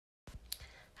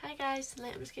Hi guys,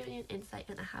 tonight I'm just giving you an insight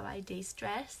into how I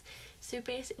de-stress. So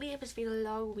basically, if it's been a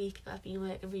long week that I've been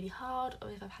working really hard,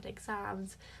 or if I've had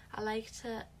exams, I like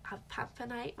to have pamper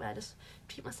night where I just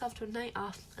treat myself to a night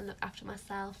off and look after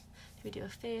myself. Maybe do a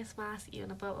face mask,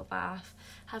 even a bubble bath,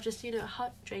 have just a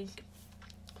hot drink,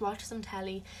 watch some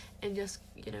telly and just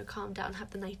calm down,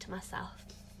 have the night to myself.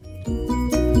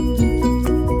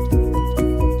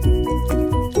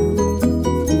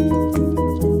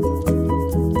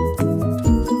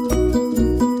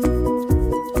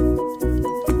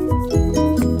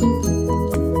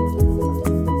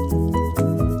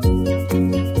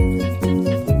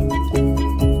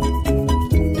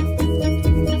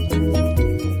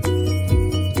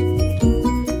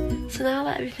 So now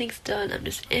that everything's done, I'm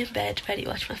just in bed, ready to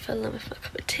watch my film with my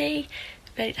cup of tea,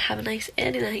 ready to have a nice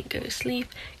early night, go to sleep,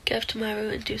 get up tomorrow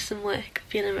and do some work,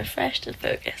 feeling refreshed and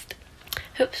focused.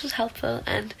 Hope this was helpful,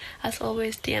 and as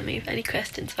always, DM me with any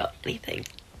questions about anything.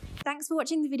 Thanks for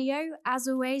watching the video. As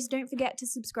always, don't forget to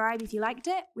subscribe if you liked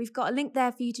it. We've got a link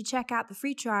there for you to check out the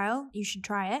free trial. You should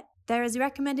try it. There is a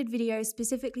recommended video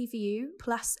specifically for you,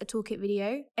 plus a toolkit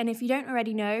video. And if you don't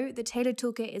already know, the Tailored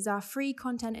Toolkit is our free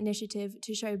content initiative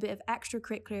to show a bit of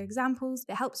extracurricular examples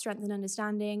that help strengthen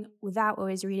understanding without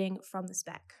always reading from the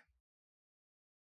spec.